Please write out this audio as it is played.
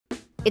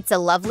It's a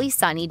lovely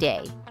sunny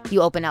day.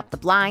 You open up the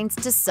blinds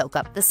to soak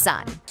up the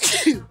sun.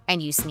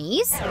 And you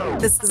sneeze?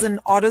 This is an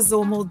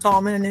autosomal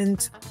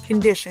dominant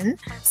condition,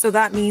 so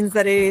that means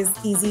that it is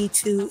easy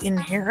to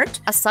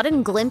inherit. A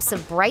sudden glimpse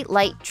of bright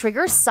light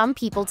triggers some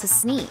people to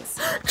sneeze.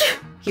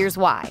 Here's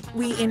why.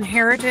 We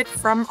inherit it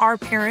from our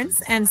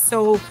parents, and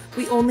so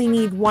we only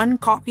need one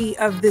copy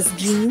of this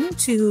gene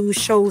to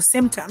show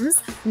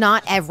symptoms.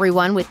 Not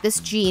everyone with this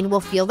gene will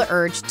feel the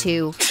urge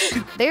to.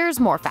 There's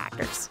more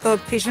factors. The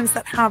patients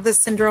that have this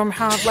syndrome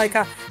have like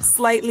a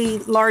slightly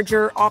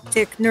larger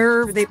optic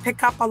nerve. They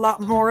pick up a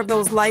lot more of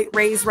those light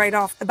rays right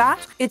off the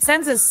bat. It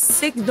sends a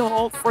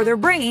signal for their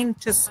brain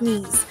to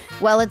sneeze.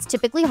 While it's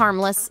typically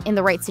harmless, in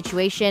the right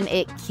situation,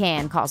 it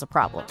can cause a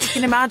problem. You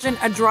can imagine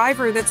a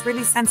driver that's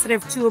really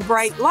sensitive to a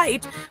bright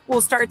light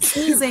will start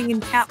sneezing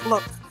and can't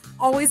look.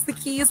 Always the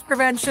key is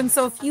prevention.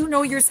 So if you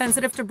know you're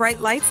sensitive to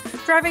bright lights,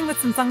 driving with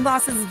some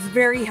sunglasses is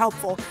very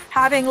helpful.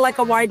 Having like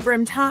a wide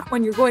brimmed hat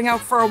when you're going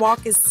out for a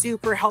walk is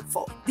super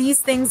helpful. These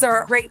things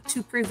are great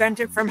to prevent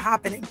it from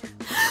happening.